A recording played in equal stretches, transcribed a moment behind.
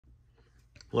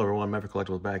Hello everyone, Medford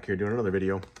Collectibles back here doing another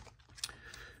video.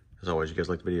 As always, you guys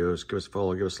like the videos, give us a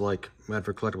follow, give us a like.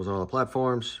 Medford Collectibles on all the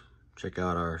platforms. Check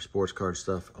out our sports card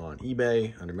stuff on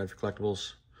eBay under Medford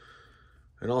Collectibles.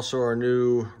 And also our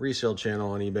new resale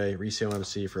channel on eBay, Resale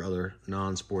MC, for other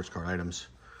non-sports card items.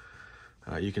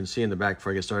 You can see in the back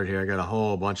before I get started here, I got a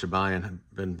whole bunch of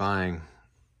been buying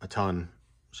a ton.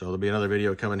 So there'll be another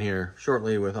video coming here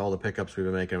shortly with all the pickups we've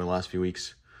been making over the last few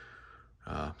weeks.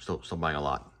 Still buying a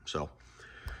lot, so.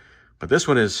 But this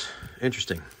one is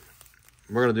interesting.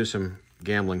 We're gonna do some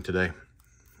gambling today.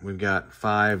 We've got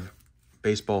 5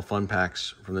 baseball fun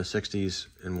packs from the 60s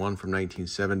and one from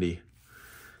 1970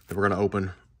 that we're gonna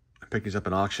open. I picked these up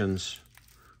in auctions.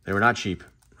 They were not cheap.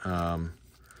 I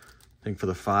think for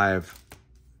the 5,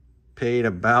 paid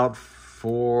about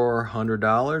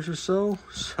 $400 or so.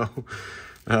 So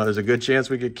there's a good chance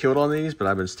we get killed on these, but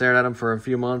I've been staring at them for a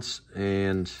few months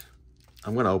and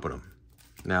I'm gonna open them.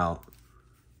 Now,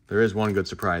 there is one good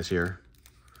surprise here.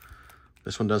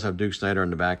 This one does have Duke Snider on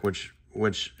the back, which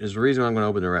is the reason why I'm going to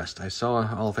open the rest. I saw a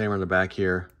Hall of Famer on the back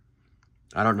here.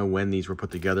 I don't know when these were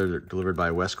put together. They're delivered by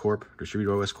West Corp,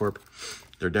 distributed by West Corp.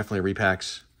 They're definitely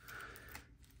repacks.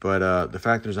 But the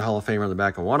fact there's a Hall of Famer on the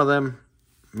back of one of them,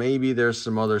 maybe there's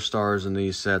some other stars in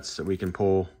these sets that we can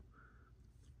pull.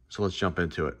 So let's jump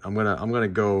into it. I'm gonna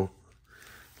go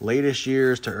latest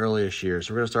years to earliest years.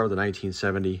 So we're gonna start with the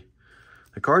 1970.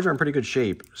 The cards are in pretty good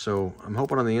shape, so I'm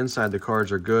hoping on the inside the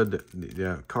cards are good.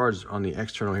 The cards on the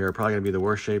external here are probably going to be the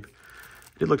worst shape.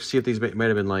 I did look to see if these might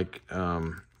have been like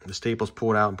the staples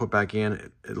pulled out and put back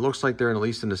in. It looks like they're at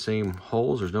least in the same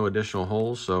holes. There's no additional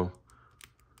holes, so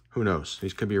who knows?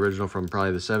 These could be original from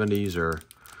probably the 70s,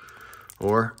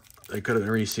 or they could have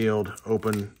been resealed,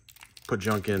 open, put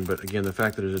junk in. But again, the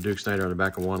fact that there's a Duke Snider on the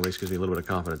back of one at least gives me a little bit of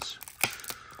confidence.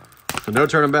 So no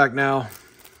turning back now.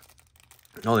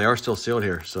 Oh, they are still sealed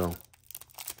here, so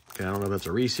okay, I don't know if that's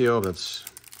a reseal, but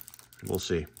we'll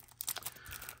see.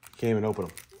 Can't even open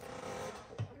them.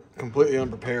 Completely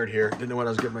unprepared here. Didn't know what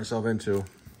I was getting myself into.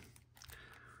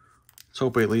 Let's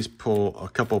hope we at least pull a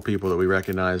couple people that we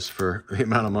recognize for the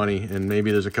amount of money, and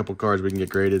maybe there's a couple cards we can get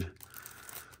graded.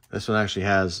 This one actually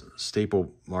has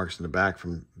staple marks in the back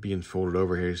from being folded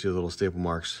over here. You see the little staple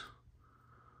marks.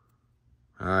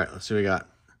 All right, let's see what we got.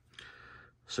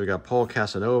 So we got Paul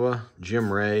Casanova, Jim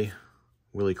Ray,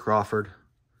 Willie Crawford,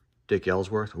 Dick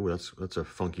Ellsworth. Ooh, that's a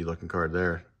funky looking card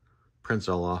there. Prince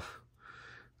Olaf,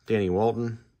 Danny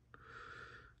Walton.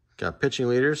 Got pitching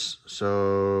leaders.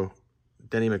 So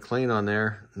Denny McClain on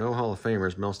there. No Hall of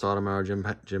Famers. Mel Stoudemire,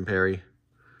 Jim Perry.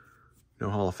 No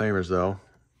Hall of Famers though.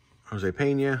 Jose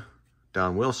Pena,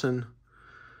 Don Wilson.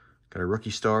 Got our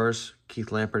rookie stars, Keith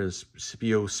Lampert and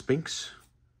Scipio Spinks,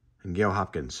 and Gail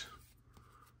Hopkins.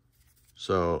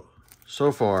 So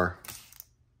far,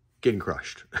 getting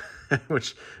crushed,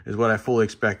 which is what I fully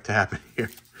expect to happen here.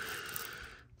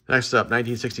 Next up,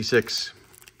 1966.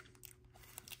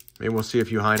 Maybe we'll see a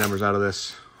few high numbers out of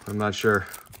this. I'm not sure.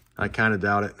 I kind of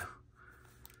doubt it.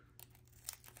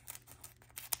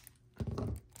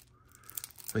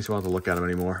 At least we won't have to look at them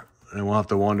anymore. And we'll have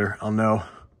to wonder. I'll know.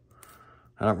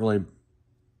 I don't really...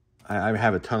 I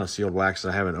have a ton of sealed wax that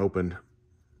I haven't opened.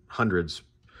 Hundreds.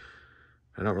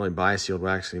 I don't really buy sealed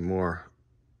wax anymore.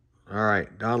 All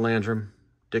right, Don Landrum,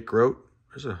 Dick Grote,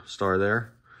 there's a star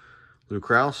there. Lou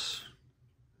Krause,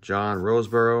 John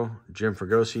Roseborough, Jim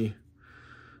Fregosi,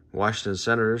 Washington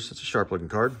Senators, that's a sharp-looking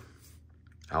card.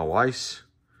 Al Weiss,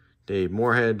 Dave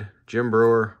Moorhead, Jim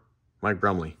Brewer, Mike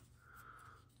Brumley.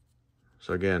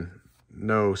 So again,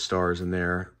 no stars in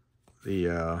there.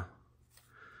 The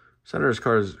Senators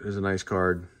card is a nice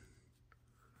card.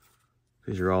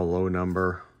 These are all low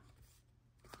number.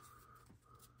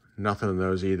 Nothing in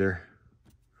those either.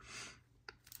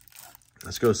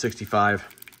 Let's go 65.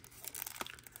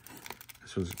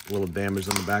 This one's a little damaged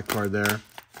on the back card there.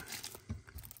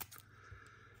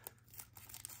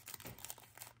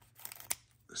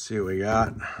 Let's see what we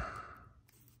got.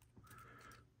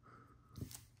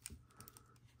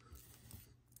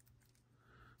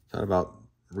 Thought about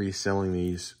reselling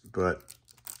these, but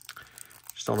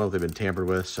just don't know if they've been tampered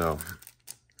with, so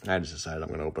I just decided I'm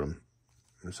going to open them.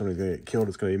 If somebody's going to get killed,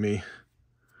 it's going to be me.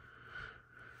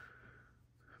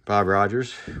 Bob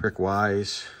Rogers, Rick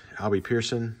Wise, Albie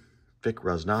Pearson, Vic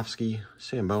Rosnowski,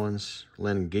 Sam Bowens,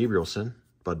 Len Gabrielson,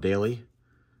 Bud Daly,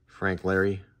 Frank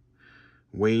Larry,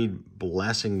 Wade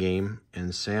Blassingame,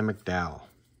 and Sam McDowell.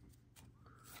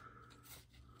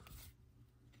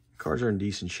 Cards are in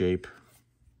decent shape.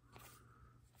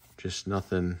 Just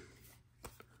nothing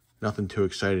too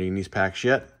exciting in these packs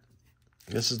yet.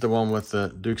 This is the one with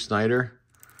the Duke Snider.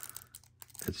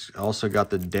 It's also got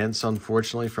the dents,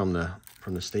 unfortunately, from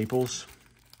the staples.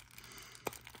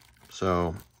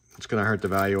 So it's going to hurt the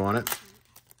value on it,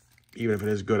 even if it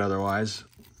is good otherwise.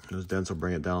 Those dents will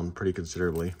bring it down pretty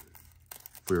considerably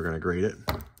if we were going to grade it.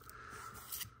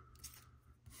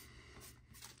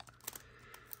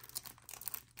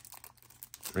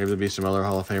 Maybe there'll be some other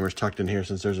Hall of Famers tucked in here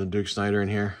since there's a Duke Snider in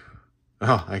here.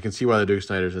 Oh, I can see why the Duke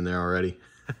Snider's in there already.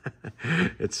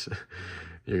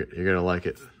 You're going to like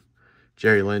it.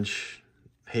 Jerry Lynch,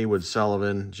 Haywood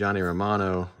Sullivan, Johnny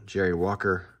Romano, Jerry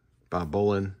Walker, Bob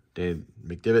Bolin, Dan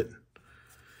McDivitt.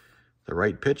 The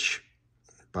Right Pitch,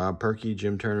 Bob Perkey,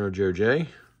 Jim Turner, Joe J,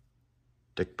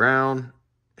 Dick Brown,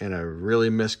 and a really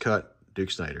miscut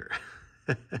Duke Snider.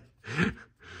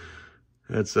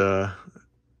 That's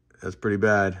pretty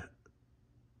bad.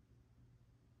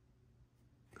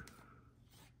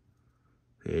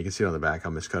 Yeah, you can see on the back how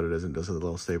miscut it is, and does have the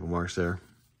little staple marks there.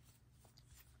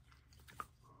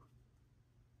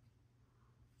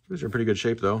 These are in pretty good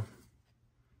shape, though.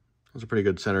 Those are pretty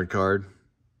good centered card.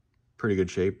 Pretty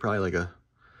good shape. Probably like a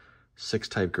 6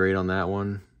 type grade on that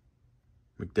one.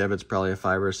 McDevitt's probably a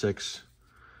 5 or a 6.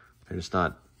 They're just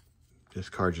not, these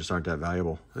cards just aren't that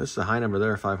valuable. This is a high number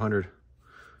there, 500.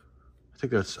 I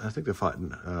think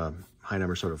the high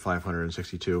number sort of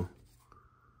 562.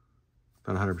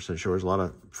 Not 100% sure. There's a lot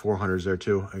of 400s there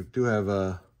too. I do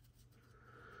have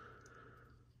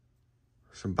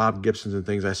some Bob Gibsons and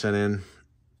things I sent in.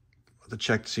 I'll have to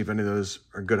check to see if any of those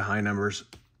are good high numbers.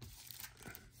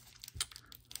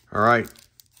 All right,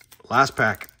 last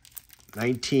pack,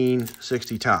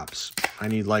 1960 tops. I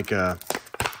need like a,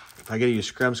 if I get a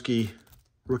Yastrzemski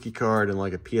rookie card and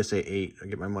like a PSA 8, I'll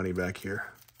get my money back here.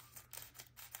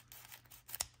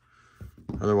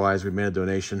 Otherwise, we made a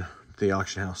donation to the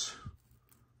auction house.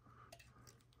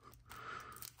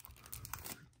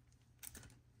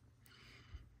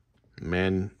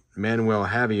 Manuel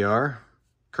Javier,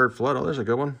 Kurt Flood. Oh, there's a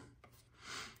good one.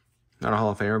 Not a Hall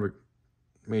of Famer, but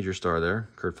major star there,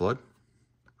 Kurt Flood.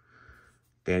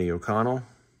 Danny O'Connell.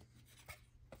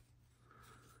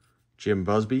 Jim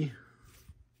Busby.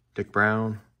 Dick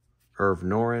Brown. Irv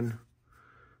Noren.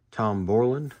 Tom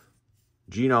Borland.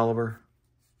 Gene Oliver.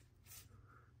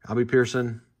 Albie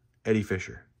Pearson. Eddie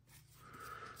Fisher.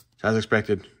 As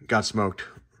expected, got smoked.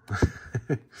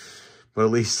 But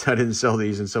at least I didn't sell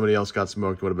these and somebody else got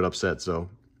smoked, would have been upset. So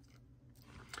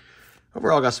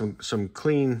overall, got some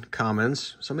clean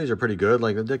comments. Some of these are pretty good.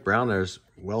 Like the Dick Brown there's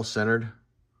well centered.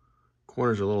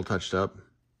 Corners are a little touched up.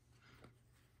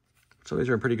 Some of these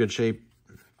are in pretty good shape.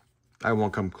 I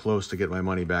won't come close to get my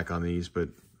money back on these, but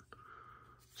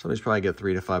some of these probably get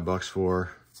 $3 to $5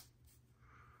 for.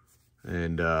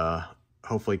 And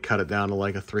hopefully cut it down to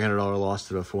like a $300 loss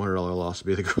to a $400 loss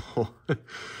would be the goal.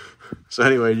 So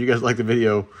anyway, if you guys like the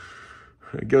video,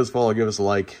 give us a follow, give us a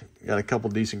like. Got a couple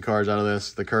decent cards out of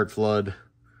this. The Kurt Flood,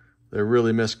 the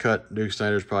really miscut Duke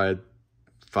Snider's probably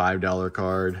a $5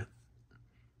 card.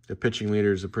 The Pitching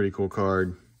Leader is a pretty cool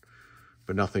card,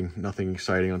 but nothing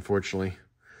exciting, unfortunately.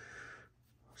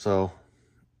 So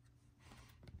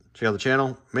check out the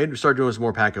channel. Maybe start doing some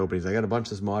more pack openings. I got a bunch of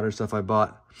this modern stuff I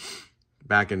bought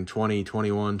back in 20,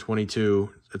 21,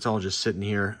 22. It's all just sitting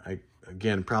here.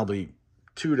 Again, probably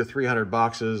 200 to 300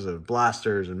 boxes of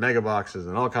blasters and mega boxes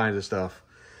and all kinds of stuff.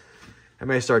 I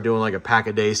may start doing like a pack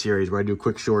a day series where I do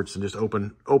quick shorts and just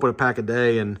open a pack a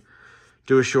day and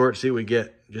do a short, see what we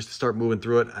get, just to start moving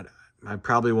through it. I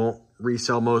probably won't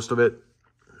resell most of it.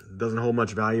 It doesn't hold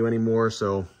much value anymore,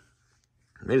 so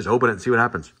I may just open it and see what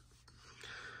happens.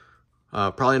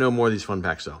 Probably no more of these fun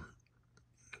packs though.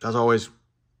 As always,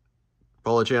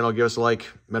 follow the channel, give us a like.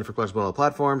 Medford Collectibles on all the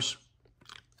platforms.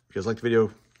 If you guys like the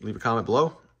video, leave a comment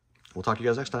below. We'll talk to you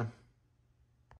guys next time.